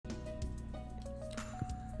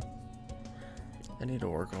I need to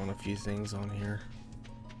work on a few things on here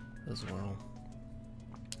as well.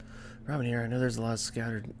 Around here, I know there's a lot of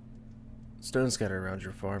stone scattered around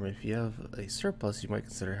your farm. If you have a surplus, you might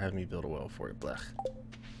consider having me build a well for you. Blech.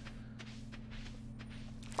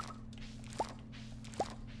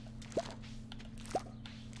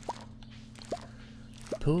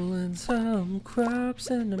 Pulling some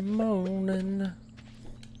crops in the morning.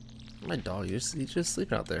 My dog, he's just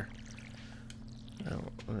sleeping out there. I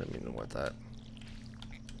didn't mean to want that.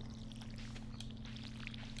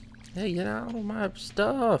 Hey, get out of my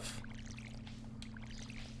stuff!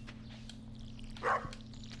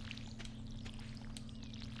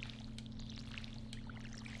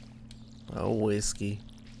 Oh, whiskey.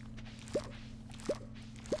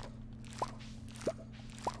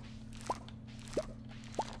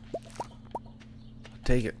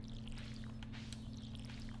 Take it.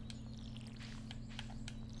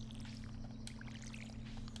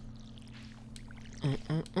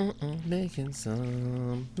 Making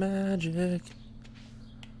some magic.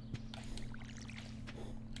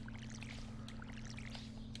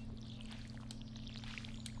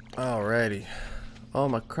 Alrighty. All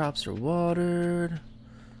my crops are watered.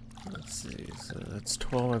 Let's see. So that's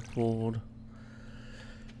 12 I pulled.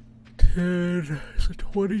 10. So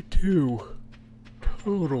 22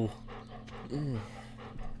 total.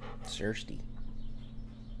 Thirsty.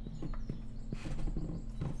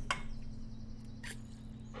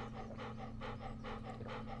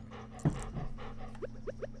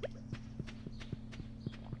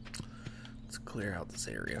 Let's clear out this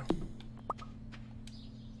area.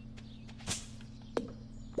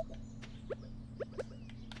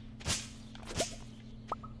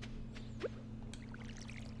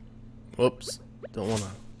 Whoops. Don't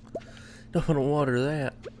wanna water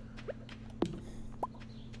that.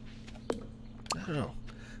 I don't know.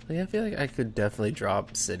 Like, I feel like I could definitely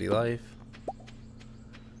drop city life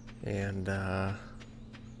and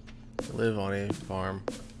live on a farm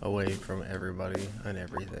away from everybody and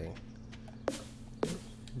everything.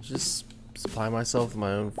 Just supply myself with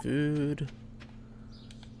my own food.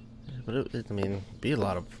 But I mean, it'd be a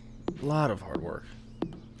lot of hard work.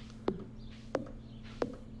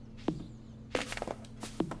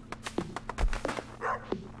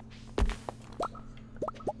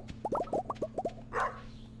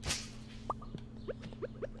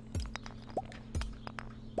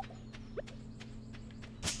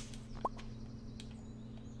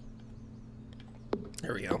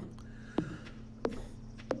 There we go.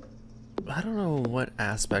 I don't know what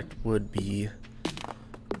aspect would be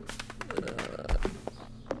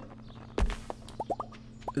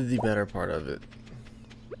the better part of it.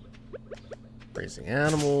 Raising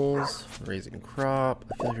animals, raising crop.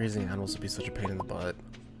 I feel like raising animals would be such a pain in the butt.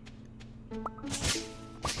 Oops.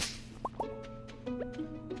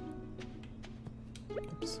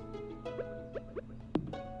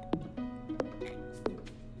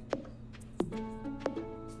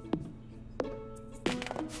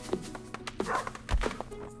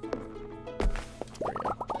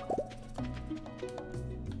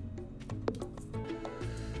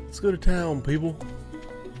 Let's go to town, people.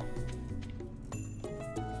 I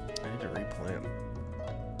need to replant.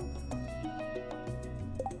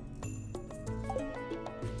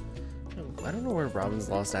 I don't know where Robin's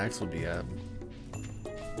lost axe would be at.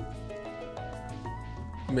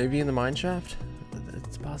 Maybe in the mine shaft?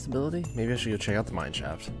 It's a possibility. Maybe I should go check out the mine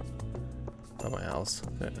shaft by my house.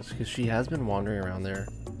 Because she has been wandering around there.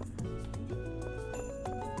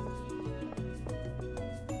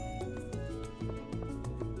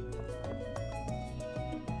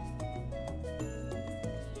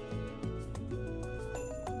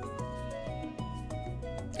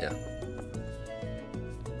 Yeah.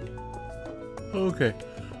 Okay.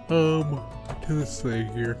 To this thing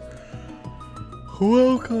here.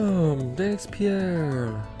 Welcome! Thanks,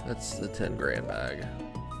 Pierre! That's the 10 grand bag.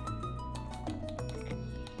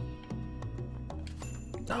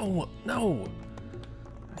 No! No!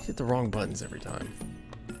 I hit the wrong buttons every time.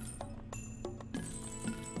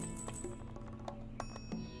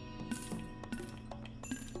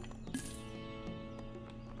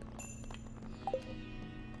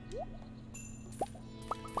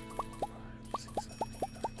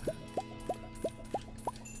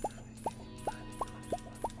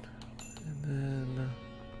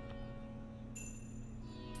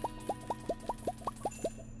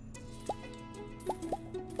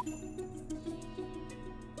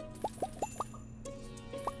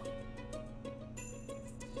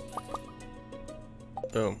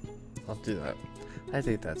 Boom. I'll do that. I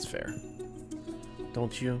think that's fair.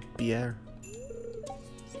 Don't you, Pierre?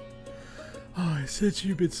 Oh, I said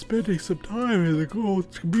you've been spending some time in the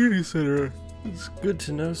Gold Community Center. It's good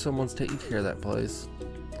to know someone's taking care of that place.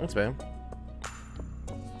 Thanks, man.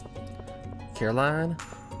 Caroline?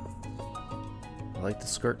 I like the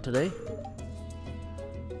skirt today.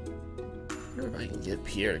 I wonder if I can get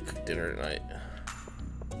Pierre to cook dinner tonight.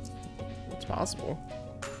 It's possible.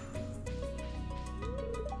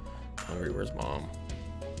 Hungry, where's mom?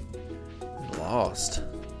 We're lost.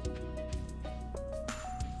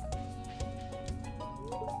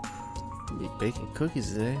 I'll be baking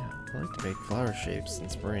cookies today. I like to make flower shapes in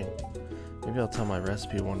spring. Maybe I'll tell my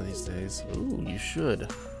recipe one of these days. Ooh, you should.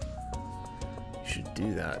 You should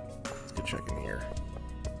do that. Let's go check in here.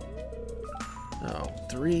 Oh,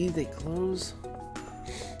 3, they close?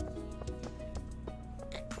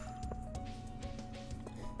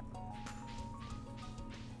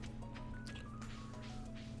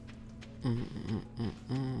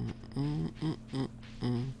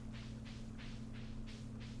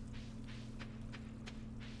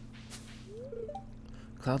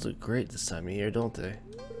 Clouds look great this time of year, don't they?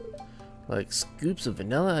 Like scoops of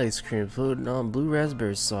vanilla ice cream floating on blue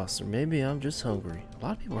raspberry sauce, or maybe I'm just hungry. A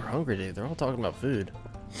lot of people are hungry today. They're all talking about food.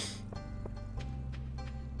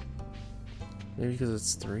 Maybe because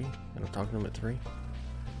it's 3 and I'm talking to them at 3.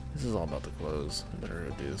 This is all about the clothes. I better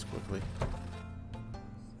go do this quickly.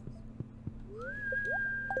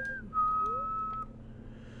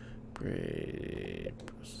 Great.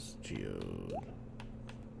 Geode.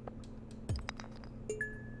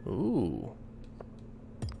 Ooh.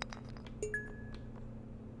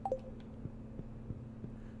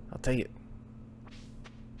 I'll take it.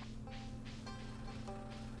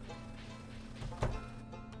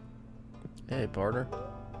 Hey, partner.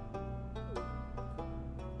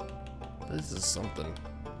 This is something.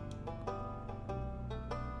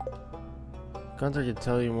 Gunther can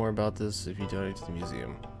tell you more about this if you donate to the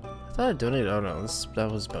museum. I thought I donated. Oh no,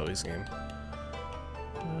 that was Bowie's game.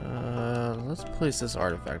 Let's place this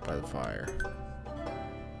artifact by the fire.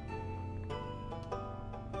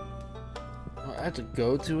 I have to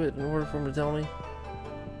go to it in order for him to tell me?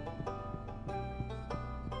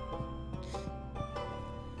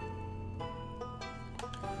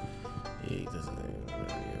 He doesn't think it's very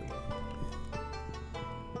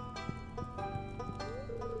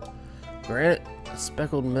good. Granite, a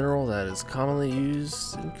speckled mineral that is commonly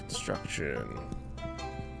used in construction.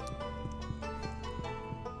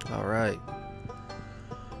 Alright.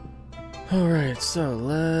 Alright, so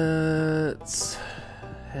let's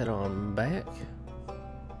head on back.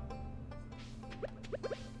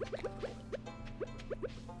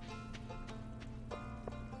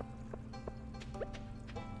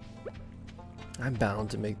 I'm bound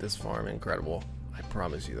to make this farm incredible. I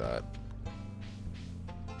promise you that.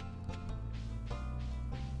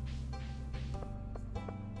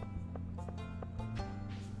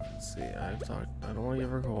 Let's see, I don't want to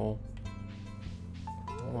give her coal.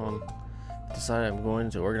 Hold on. I decided I'm going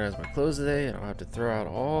to organize my clothes today, and I'll have to throw out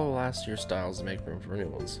all last year's styles to make room for new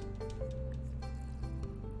ones.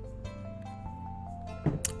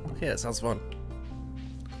 Okay, that sounds fun.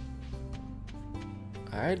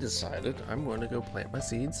 I decided I'm going to go plant my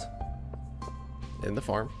seeds in the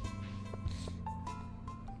farm.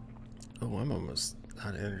 Oh, I'm almost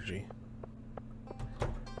out of energy.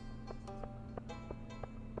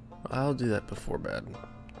 I'll do that before bed.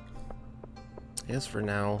 I guess for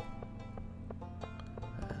now,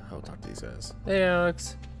 I'll talk to these guys. Hey,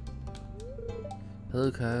 Alex.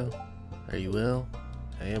 Hello, Kyle. Are you well?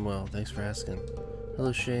 I am well. Thanks for asking.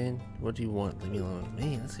 Hello, Shane. What do you want? Leave me alone.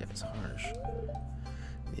 Man, this guy's harsh.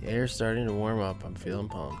 The air's starting to warm up. I'm feeling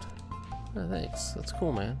pumped. Oh, thanks. That's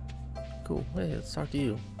cool, man. Cool. Hey, let's talk to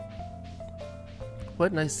you.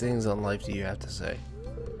 What nice things on life do you have to say?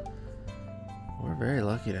 We're very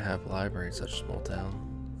lucky to have a library in such a small town.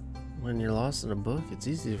 When you're lost in a book, it's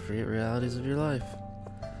easy to forget realities of your life.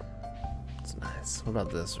 It's nice. What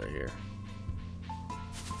about this right here?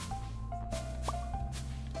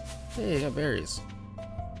 Hey, I got berries.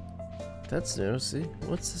 That's new. See?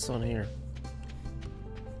 What's this on here?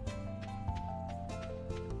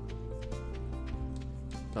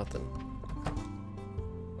 Nothing.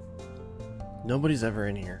 Nobody's ever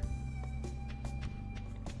in here.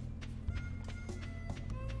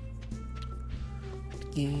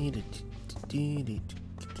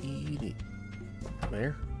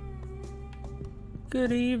 Mayor?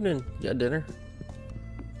 Good evening. You got dinner?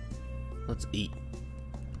 Let's eat.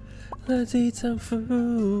 Let's eat some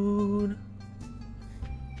food.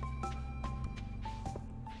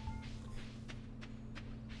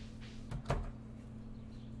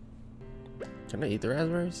 Can I eat the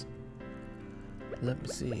raspberries? Let me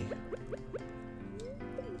see.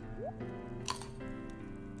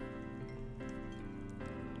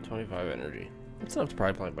 25 energy. That's enough to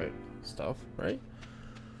probably play my stuff, right?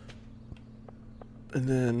 And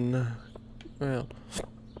then, well,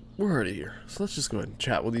 we're already here. So let's just go ahead and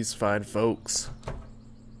chat with these fine folks.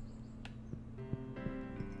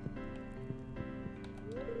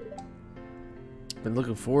 Been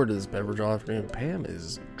looking forward to this beverage all afternoon. Pam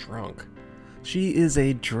is drunk. She is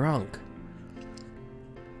a drunk.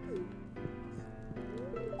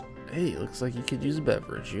 Hey, looks like you could use a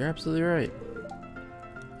beverage. You're absolutely right.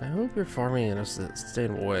 I hope you're farming in a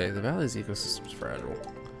sustainable way. The valley's ecosystem is fragile.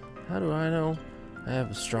 How do I know? I have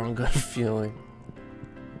a strong gut feeling.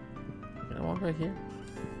 Can I walk back here?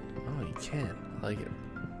 Oh, you can. I like it.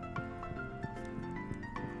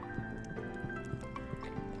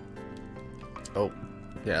 Oh,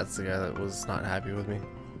 yeah, that's the guy that was not happy with me.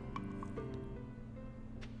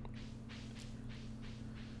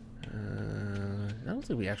 I don't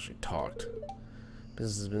think we actually talked.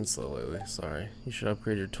 Business has been slow lately. Sorry. You should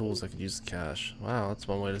upgrade your tools. I could use the cash. Wow, that's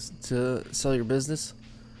one way to sell your business.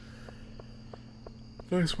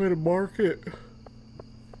 Nice way to market.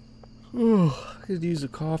 Oh, I could use a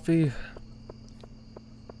coffee.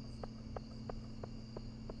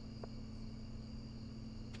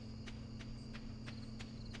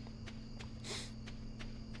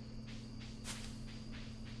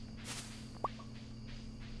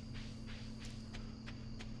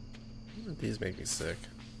 These make me sick.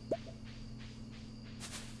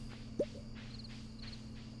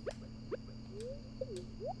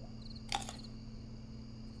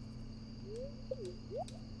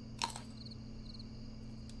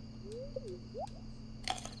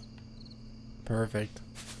 Perfect.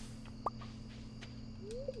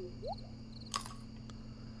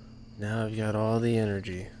 Now I've got all the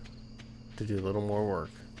energy to do a little more work.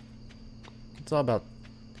 It's all about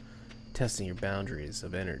testing your boundaries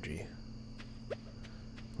of energy.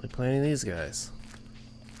 Like planting these guys.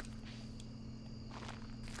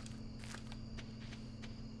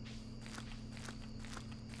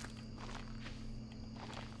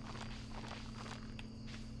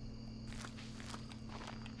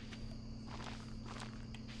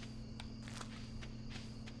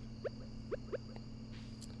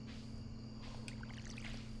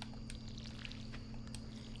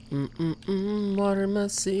 Water my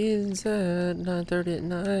seeds at 9:30 at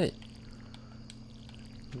night.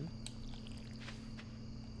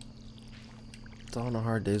 It's all in a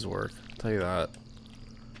hard day's work. I'll tell you that.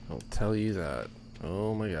 I'll tell you that.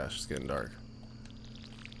 Oh my gosh, it's getting dark.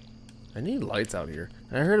 I need lights out here.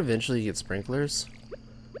 And I heard eventually you get sprinklers.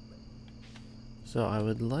 So I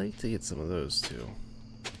would like to get some of those too.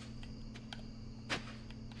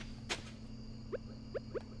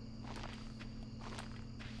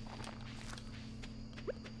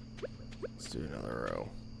 Let's do another row.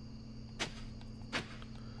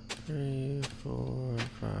 3, 4,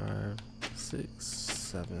 5, 6,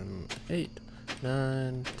 7, 8,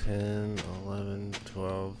 9, 10, 11,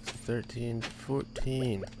 12, 13,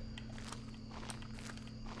 14.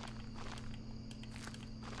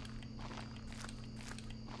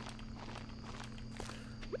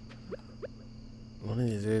 One of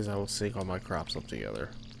these days I will sync all my crops up together.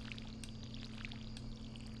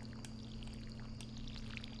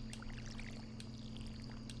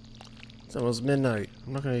 It's almost midnight.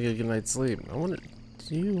 I'm not gonna get a good night's sleep. I wonder,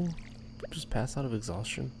 do you just pass out of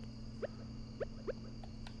exhaustion?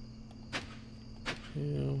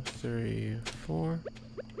 2, 3, 4.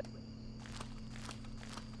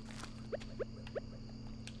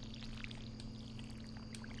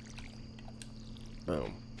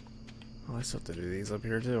 Boom. Oh, I still have to do these up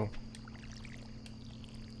here too.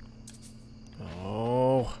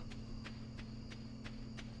 Oh.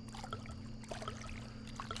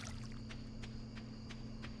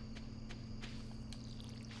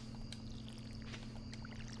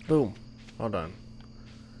 Boom. All done.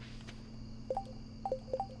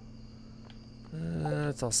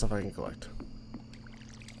 That's all stuff I can collect.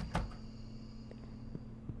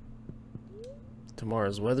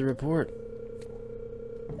 Tomorrow's weather report.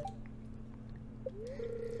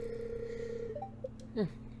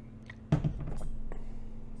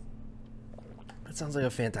 That sounds like a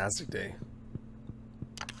fantastic day.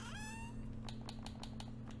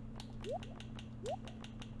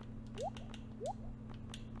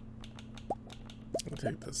 I'll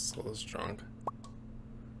take this little strong.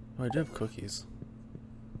 Oh, I do have cookies.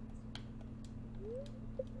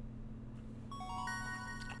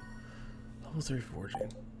 Level 3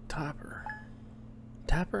 forging. Tapper.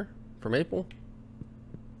 Tapper? For maple?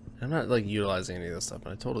 I'm not like utilizing any of this stuff,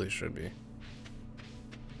 but I totally should be.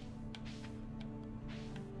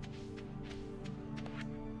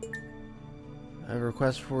 I have a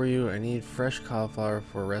request for you. I need fresh cauliflower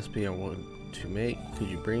for a recipe I want to make. Could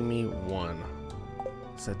you bring me one?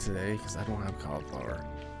 Is that today? Because I don't have cauliflower.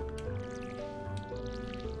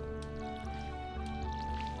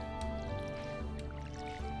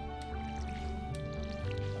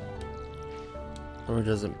 Or it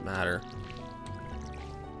doesn't matter.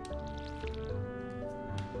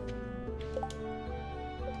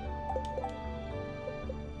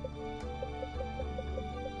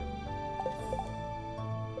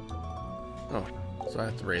 Oh, so I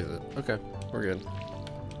have to raise it. Okay, we're good.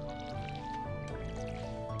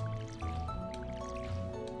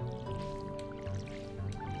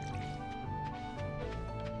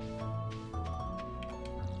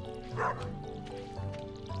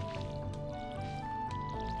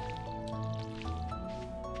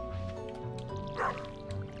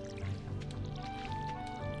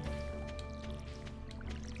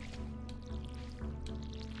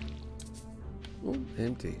 Oh,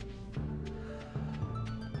 empty.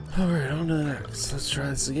 Alright, on to the next. Let's try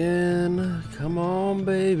this again. Come on,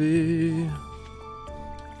 baby.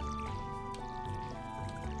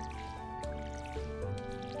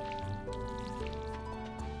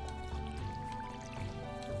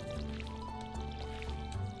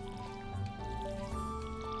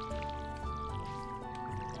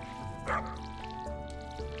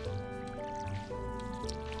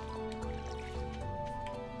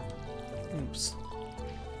 Oops.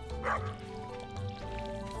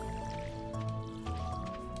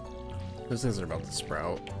 Those things are about to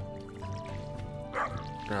sprout.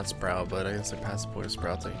 Not sprout, but I guess they're past the point of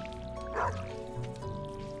sprouting.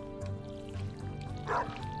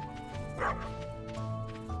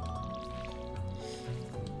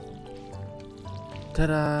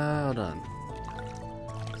 Ta-da! All done.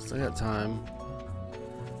 Still got time.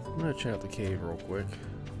 I'm gonna check out the cave real quick.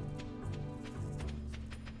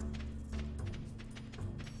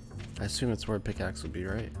 I assume it's where a pickaxe would be,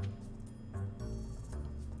 right?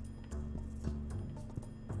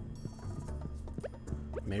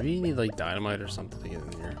 Maybe you need like dynamite or something to get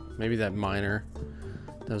in here. Maybe that miner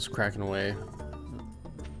that was cracking away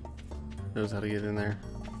knows how to get in there.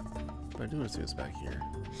 But I do want to see what's back here.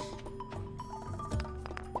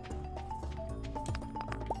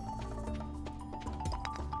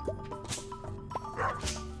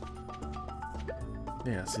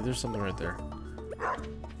 Yeah, see, there's something right there.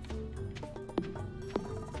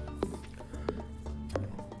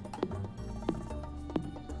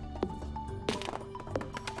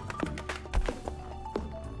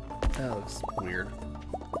 That looks weird.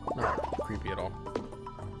 Not creepy at all.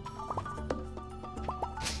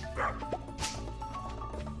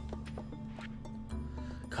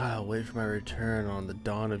 Kyle, wait for my return on the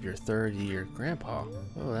dawn of your 3rd year. Grandpa.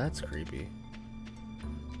 Oh, that's creepy.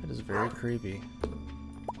 That is very creepy.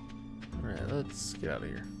 Alright, let's get out of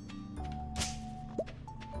here.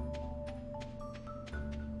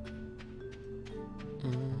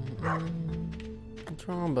 What's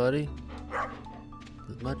wrong, buddy?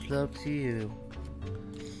 Much love to you.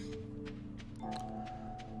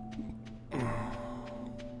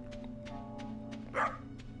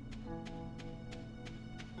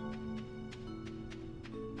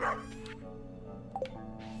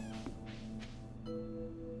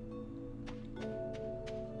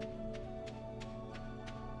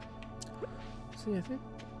 See, I think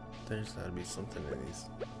there's gotta be something in these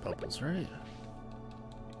bubbles, right?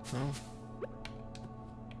 No?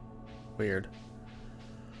 Weird.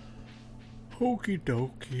 Okie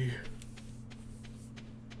dokie.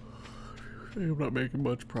 I'm not making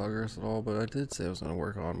much progress at all, but I did say I was going to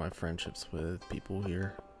work on my friendships with people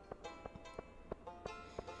here.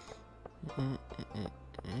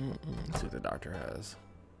 Let's see what the doctor has.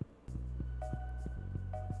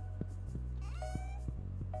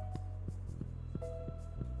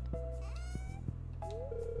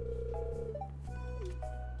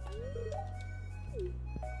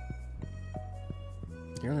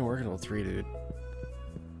 You're only working till 3, dude.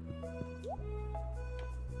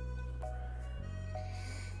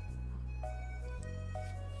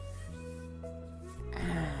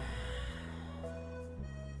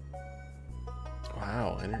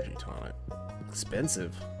 Wow, energy tonic.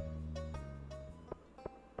 Expensive.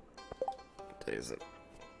 What day is it?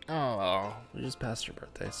 Oh, we just passed your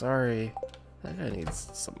birthday. Sorry. That guy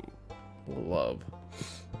needs some love.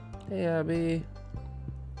 Hey, Abby.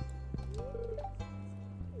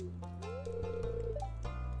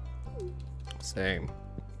 Same.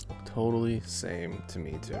 Totally same to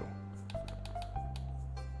me too.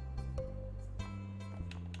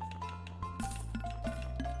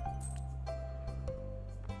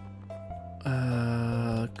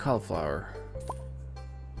 Cauliflower.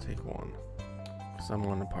 Take one. So I'm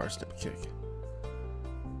on a parsnip kick.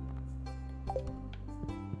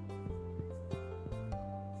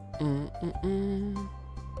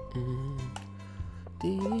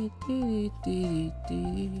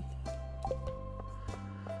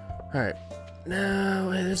 Alright.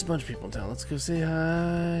 Now, hey, there's a bunch of people in town. Let's go say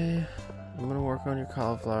hi. I'm gonna work on your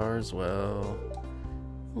cauliflower as well.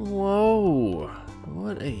 Whoa!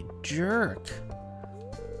 What a jerk.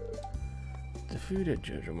 The food at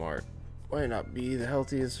Jojo Mart might not be the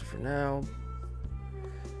healthiest for now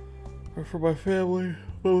or for my family,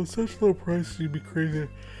 but with such low prices, you'd be crazy.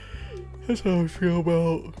 That's how I feel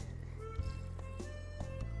about.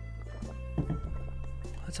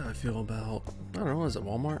 That's how I feel about. I don't know. Is it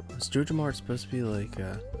Walmart? Is Jojo Mart supposed to be like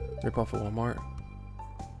a rip-off of Walmart?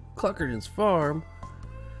 Cluckerton's Farm.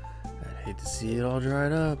 I'd hate to see it all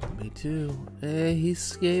dried up. Me too. Hey, he's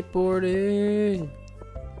skateboarding.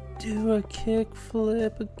 Do a kick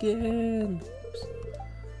flip again.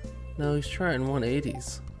 No, he's trying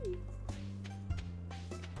 180s.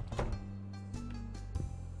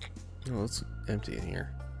 Oh, it's empty in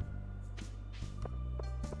here.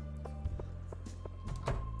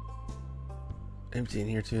 Empty in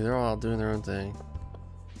here too. They're all doing their own thing.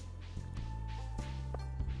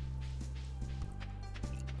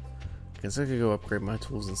 Guess I could go upgrade my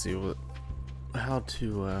tools and see how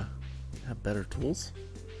to have better tools.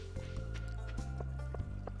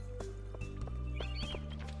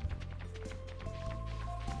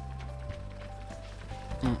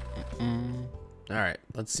 Alright,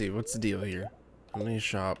 let's see. What's the deal here? Let me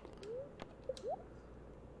shop.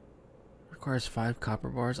 Requires 5 copper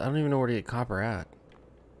bars. I don't even know where to get copper at.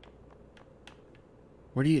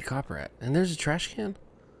 Where do you get copper at? And there's a trash can?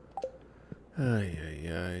 Ay, ay,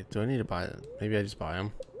 ay. Do I need to buy them? Maybe I just buy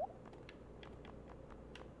them.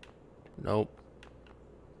 Nope.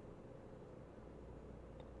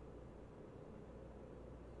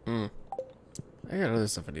 I got other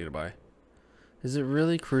stuff I need to buy. Is it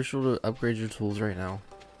really crucial to upgrade your tools right now?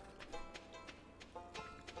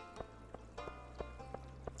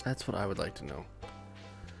 That's what I would like to know.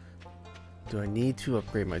 Do I need to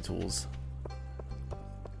upgrade my tools?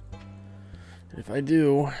 And if I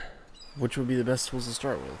do, which would be the best tools to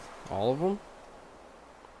start with? All of them?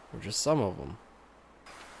 Or just some of them?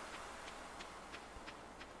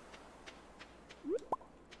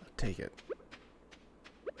 I'll take it.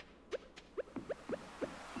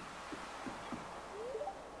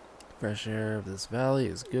 Fresh air of this valley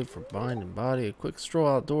is good for mind and body. A quick stroll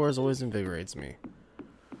outdoors always invigorates me.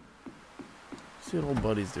 See what old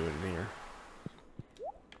buddy's doing in here.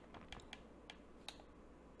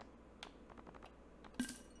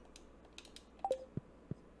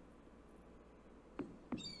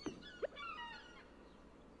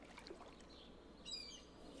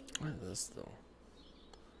 What is this though?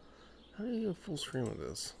 How do you get full screen with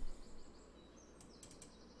this?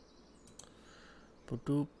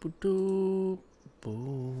 Ba-doop, ba-doop,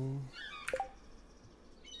 boom.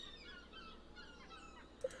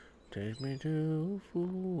 Take me to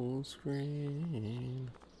full screen.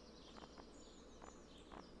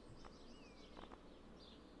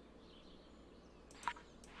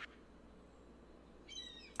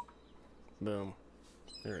 Boom.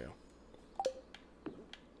 There we go.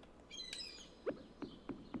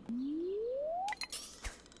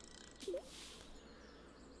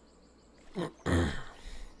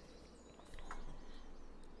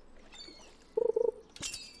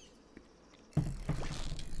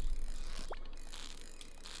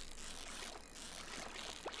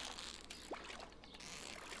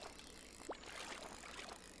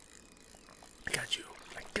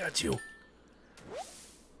 Got you.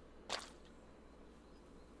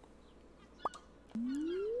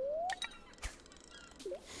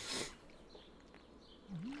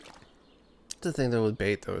 The thing though with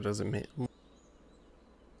bait though, it doesn't make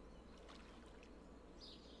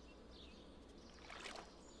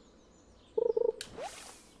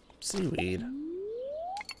seaweed.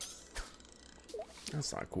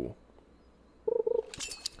 That's not cool.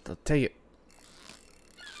 I'll take it.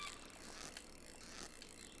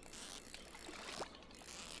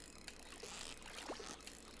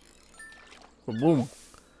 Boom.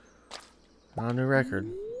 Not a new record,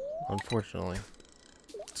 unfortunately.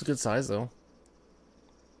 It's a good size though.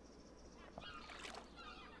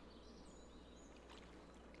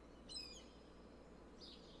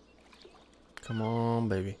 Come on,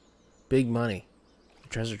 baby. Big money.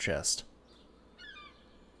 Treasure chest.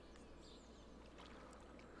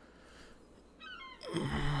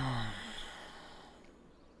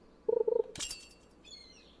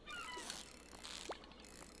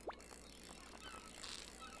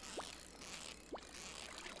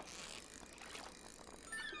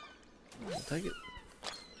 I'll take it.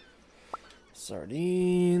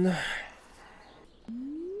 Sardine.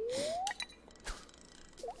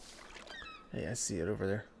 Hey, I see it over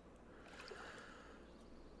there.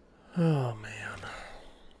 Oh man.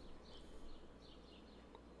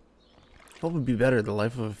 What would be better, the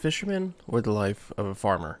life of a fisherman or the life of a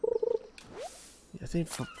farmer? I think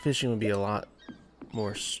fishing would be a lot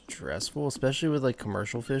more stressful, especially with like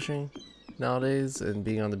commercial fishing nowadays and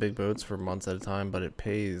being on the big boats for months at a time, but it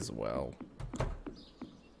pays well.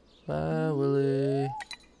 Bye, Willie.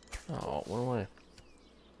 Oh, went away.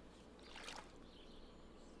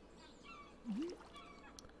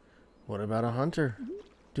 What about a hunter?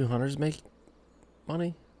 Do hunters make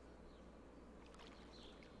money?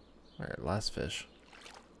 Alright, last fish.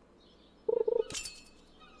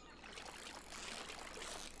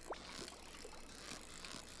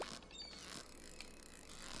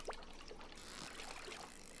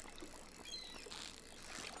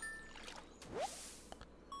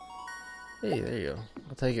 Hey, there you go.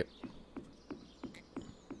 I'll take it.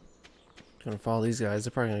 Gonna follow these guys.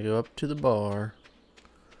 They're probably gonna go up to the bar.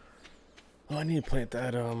 Oh, I need to plant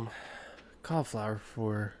that cauliflower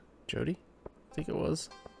for Jody. I think it was.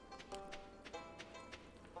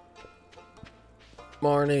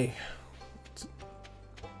 Marnie.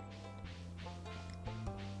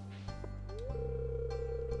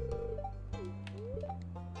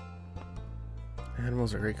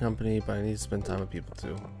 Animals are great company, but I need to spend time with people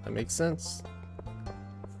too. That makes sense.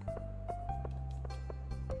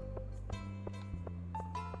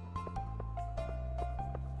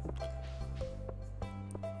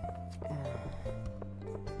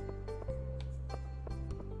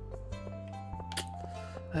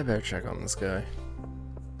 I better check on this guy.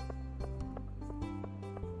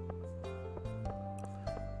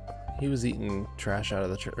 He was eating trash out of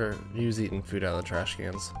the he was eating food out of the trash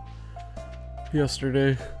cans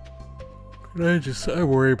yesterday, and I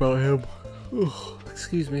worry about him. Ugh,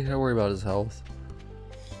 excuse me, I worry about his health.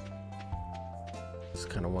 Just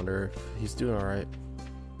kind of wonder if he's doing all right.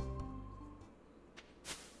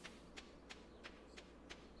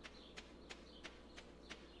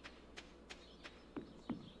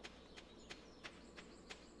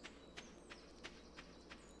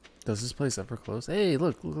 Does this place ever close? Hey,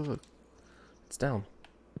 look. It's down.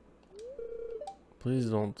 Please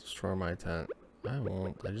don't destroy my tent. I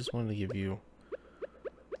won't. I just wanted to give you...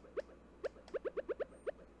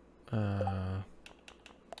 Man,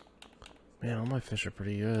 all my fish are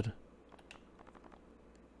pretty good.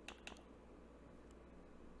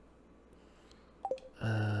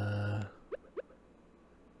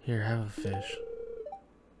 Here, have a fish.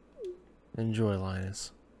 Enjoy,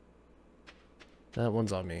 Linus. That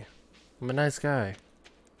one's on me. I'm a nice guy.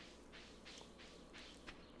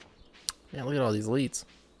 Man, look at all these leets.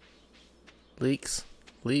 Leets.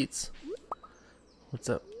 What's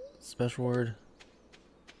up? Special word?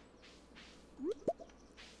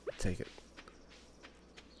 Take it.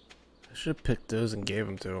 I should have picked those and gave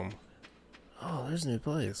them to him. Oh, there's a new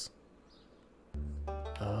place.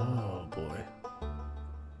 Oh, boy.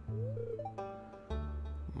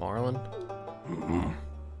 Marlin?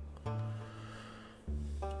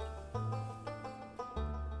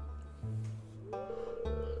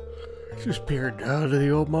 Just peered down to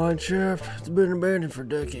the old mine shaft. It's been abandoned for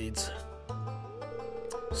decades.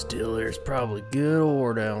 Still, there's probably good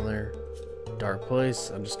ore down there. Dark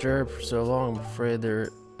place, undisturbed for so long, I'm afraid their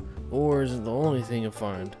ore isn't the only thing you'll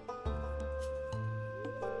find.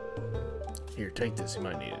 Here, take this, you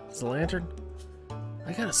might need it. It's a lantern?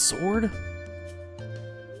 I got a sword?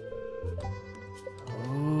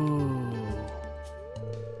 Oh.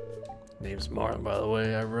 Name's Marlin, by the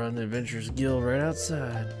way. I run the Adventurers Guild right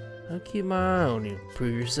outside. I'll keep my eye on you.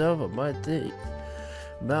 Prove yourself, I might think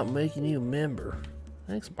about making you a member.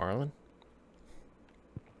 Thanks, Marlin.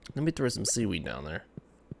 Let me throw some seaweed down there.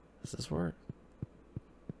 Does this work?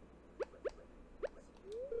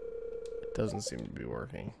 It doesn't seem to be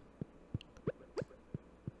working.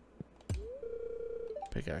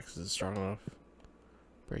 Pickaxe is strong enough.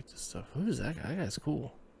 Break this stuff. Who is that guy? That guy's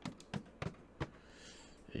cool.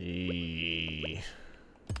 Hey.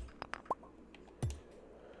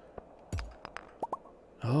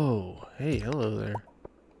 Oh, hey, hello there.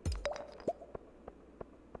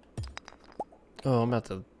 Oh, I'm about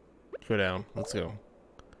to go down. Let's go.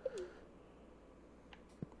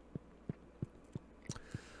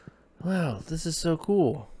 Wow, this is so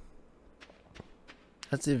cool.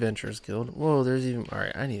 That's the Adventurers Guild. Whoa, there's even...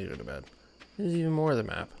 Alright, I need to go to bed. There's even more of the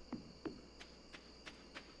map.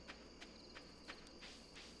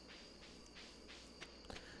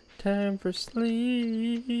 Time for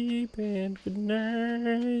sleep and good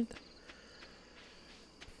night.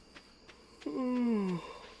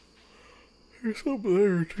 There's something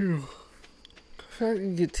there too. I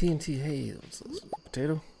can get TNT hay. What's this?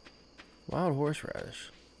 Potato? Wild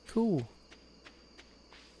horseradish. Cool.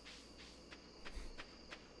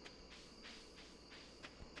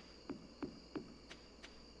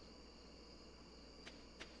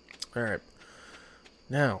 Alright.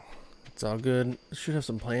 Now, it's all good. Should have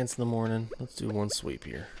some plants in the morning. Let's do one sweep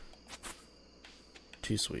here.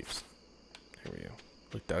 2 sweeps. There we go.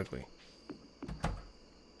 Looked ugly.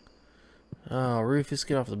 Oh, Rufus,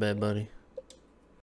 get off the bed, buddy.